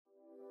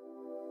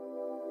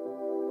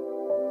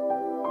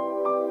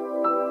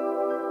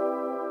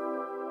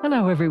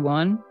Hello,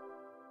 everyone.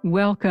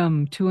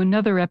 Welcome to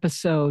another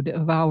episode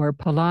of our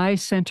Pillai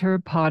Center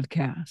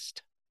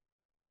podcast.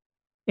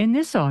 In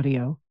this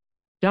audio,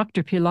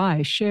 Dr.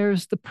 Pillai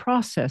shares the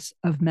process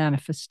of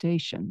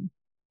manifestation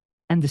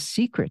and the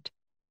secret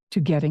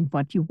to getting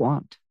what you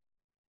want.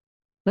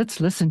 Let's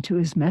listen to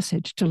his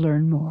message to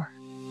learn more.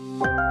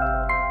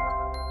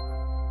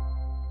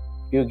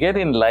 You get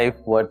in life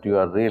what you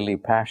are really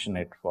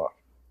passionate for.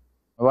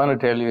 I want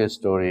to tell you a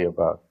story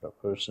about a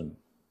person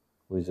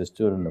who is a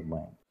student of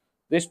mine.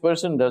 This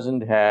person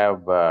doesn't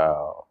have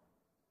a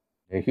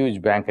huge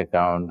bank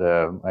account.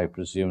 I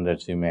presume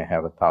that she may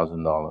have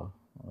 $1,000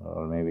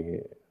 or maybe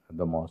at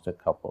the most a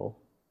couple,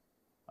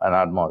 and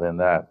not more than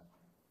that.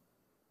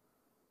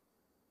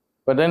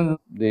 But then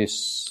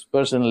this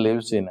person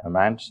lives in a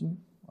mansion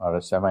or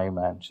a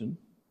semi-mansion.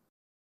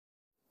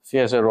 She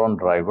has her own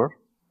driver,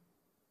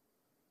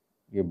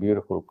 a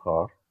beautiful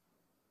car,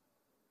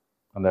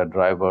 and that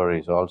driver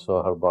is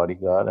also her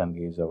bodyguard and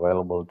he is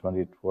available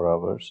 24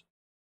 hours.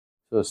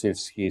 So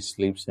he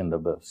sleeps in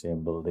the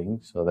same building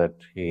so that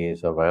he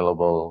is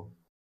available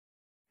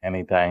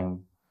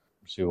anytime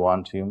she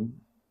wants him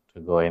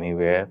to go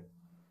anywhere.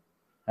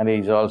 And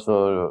he's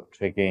also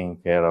taking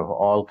care of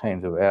all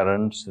kinds of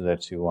errands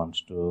that she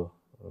wants to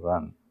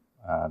run.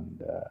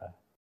 And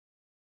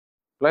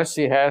plus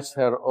she has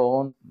her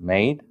own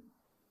maid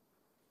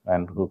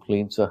and who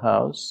cleans the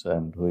house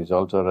and who is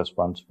also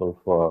responsible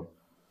for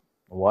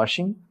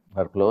washing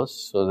her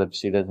clothes so that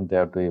she doesn't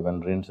have to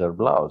even rinse her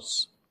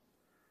blouse.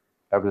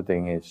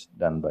 Everything is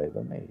done by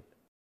the maid.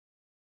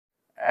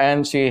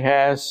 And she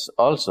has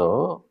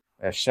also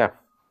a chef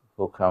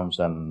who comes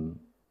and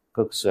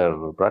cooks her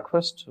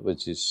breakfast,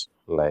 which is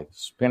like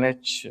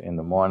spinach in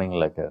the morning,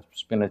 like a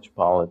spinach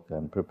pollock,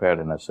 and prepared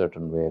in a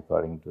certain way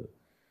according to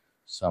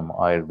some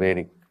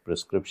Ayurvedic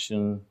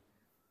prescription.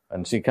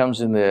 And she comes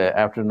in the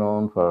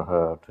afternoon for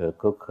her to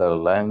cook her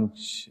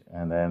lunch,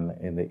 and then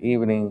in the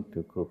evening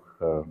to cook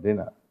her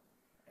dinner.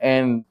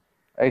 And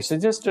I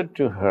suggested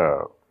to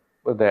her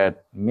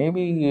that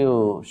maybe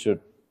you should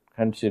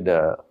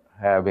consider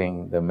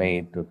having the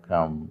maid to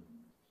come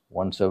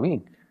once a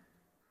week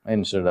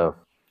instead of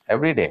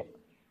every day.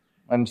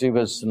 And she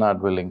was not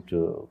willing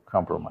to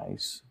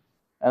compromise.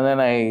 And then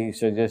I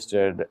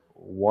suggested,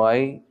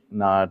 why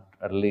not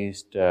at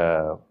least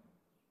 3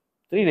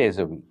 days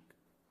a week?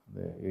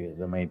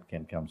 The maid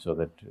can come so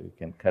that you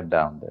can cut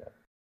down the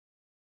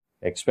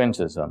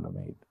expenses on the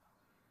maid.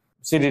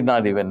 She did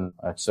not even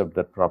accept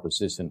that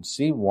proposition.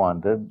 She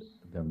wanted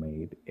the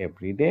maid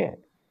every day.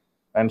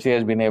 And she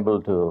has been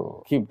able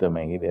to keep the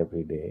maid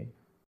every day.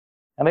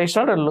 And I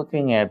started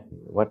looking at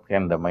what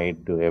can the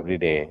maid do every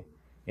day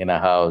in a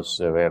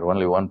house where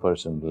only one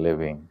person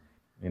living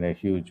in a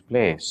huge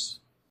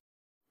place.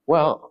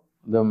 Well,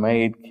 the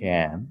maid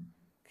can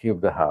keep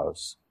the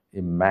house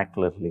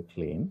immaculately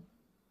clean,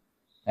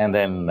 and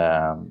then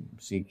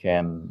she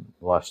can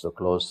wash the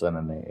clothes on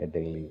a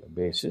daily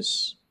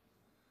basis,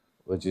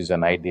 which is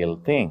an ideal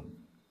thing.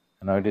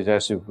 It is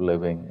as if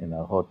living in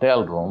a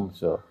hotel room.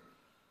 So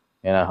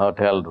in a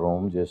hotel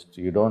room,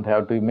 you don't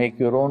have to make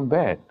your own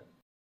bed.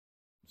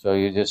 So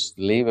you just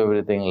leave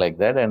everything like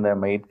that, and the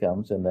maid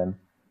comes and then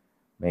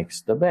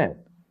makes the bed.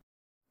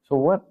 So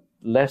what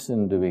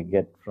lesson do we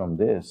get from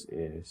this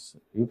is,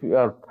 if you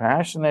are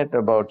passionate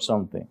about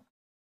something,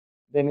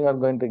 then you are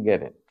going to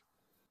get it.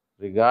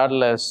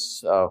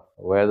 Regardless of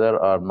whether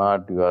or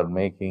not you are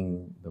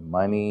making the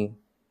money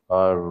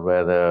or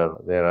whether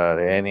there are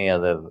any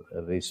other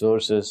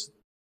resources,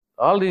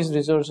 all these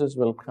resources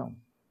will come.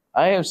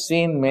 I have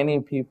seen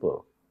many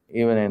people,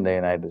 even in the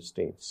United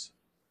States,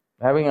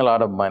 having a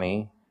lot of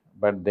money,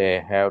 but they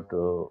have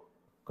to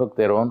cook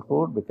their own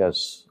food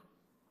because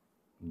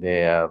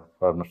they are,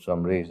 for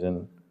some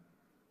reason,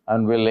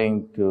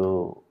 unwilling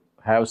to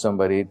have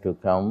somebody to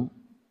come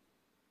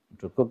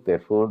to cook their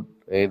food,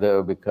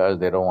 either because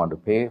they don't want to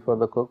pay for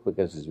the cook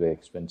because it's very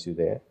expensive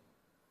there,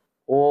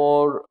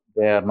 or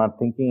they are not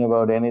thinking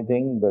about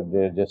anything, but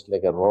they're just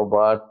like a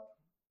robot.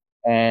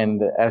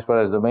 And as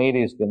far as the maid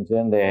is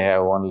concerned, they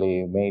have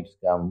only maids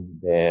come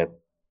there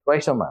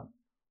twice a month.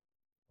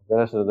 The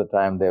rest of the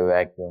time they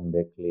vacuum,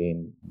 they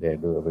clean, they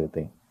do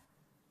everything,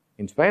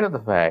 in spite of the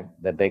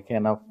fact that they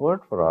can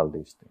afford for all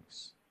these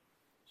things.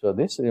 So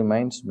this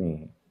reminds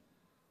me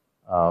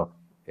of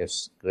a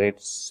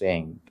great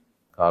saint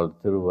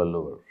called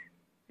Thiruvalluvar.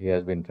 He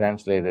has been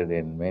translated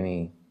in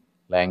many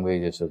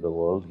languages of the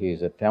world. He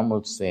is a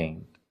Tamil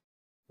saint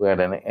who had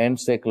an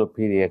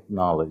encyclopedic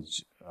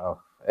knowledge of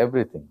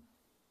everything,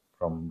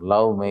 from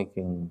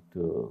love-making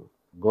to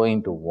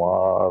going to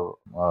war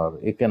or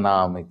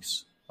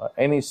economics or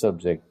any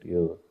subject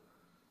you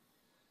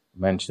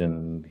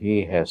mentioned.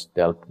 He has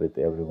dealt with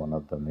every one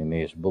of them in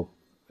his book,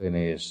 in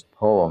his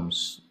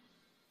poems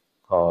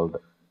called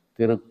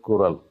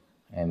Tirukkural,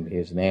 and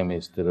his name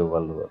is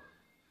Thiruvalluvar.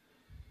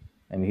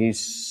 And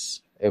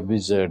he's a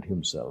wizard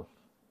himself.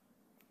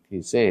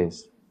 He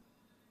says,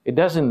 it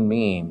doesn't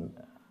mean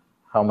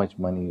how much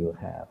money you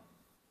have.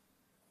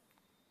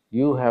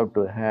 You have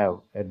to have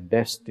a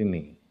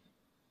destiny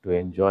to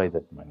enjoy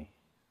that money.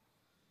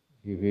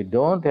 If you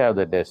don't have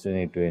the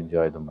destiny to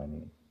enjoy the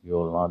money, you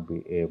will not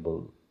be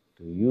able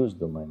to use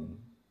the money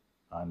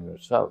on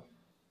yourself.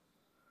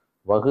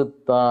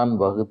 வகுத்தான்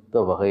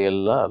வகுத்த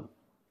வகையல்லால்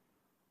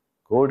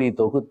கோடி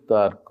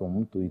தொகுத்தார்க்கும்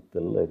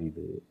துய்த்தல்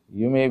அரிது.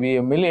 You may be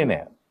a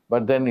millionaire,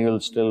 but then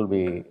you'll still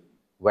be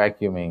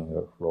vacuuming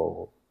your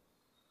floor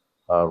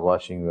or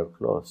washing your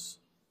clothes.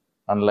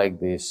 Unlike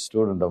this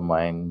student of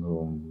mine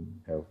whom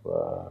have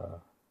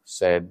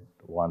said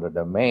wanted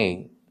a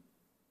maid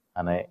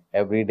on an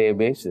everyday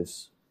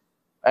basis.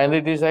 And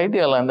it is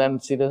ideal, and then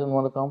she doesn't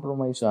want to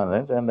compromise on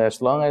it. And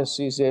as long as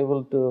she's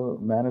able to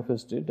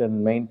manifest it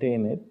and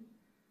maintain it,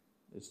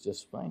 it's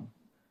just fine.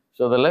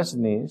 So the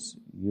lesson is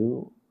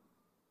you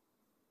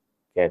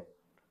get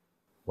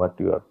what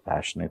you are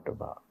passionate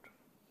about.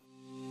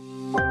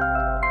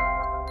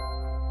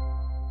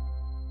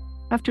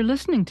 After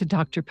listening to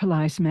Dr.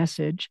 Pillai's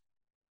message,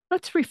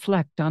 let's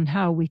reflect on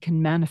how we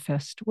can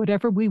manifest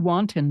whatever we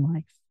want in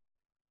life.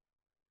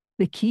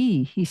 The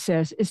key, he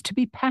says, is to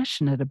be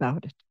passionate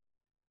about it.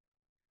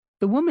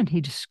 The woman he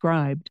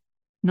described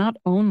not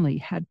only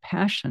had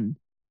passion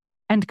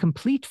and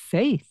complete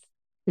faith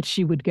that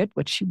she would get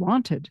what she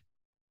wanted,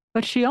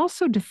 but she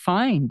also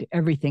defined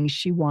everything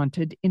she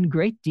wanted in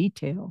great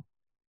detail.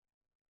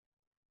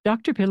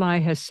 Dr.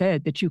 Pillai has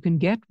said that you can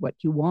get what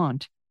you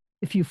want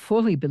if you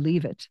fully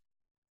believe it,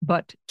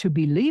 but to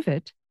believe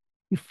it,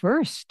 you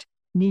first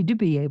need to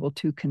be able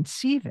to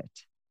conceive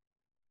it.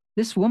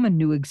 This woman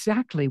knew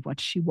exactly what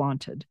she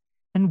wanted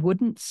and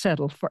wouldn't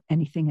settle for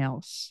anything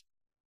else.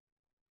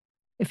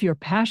 If you're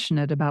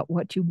passionate about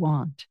what you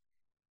want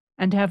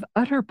and have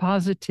utter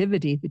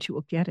positivity that you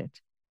will get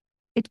it,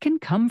 it can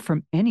come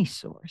from any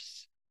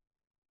source.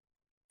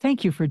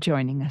 Thank you for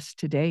joining us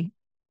today.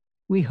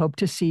 We hope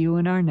to see you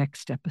in our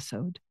next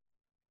episode.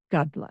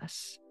 God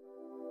bless.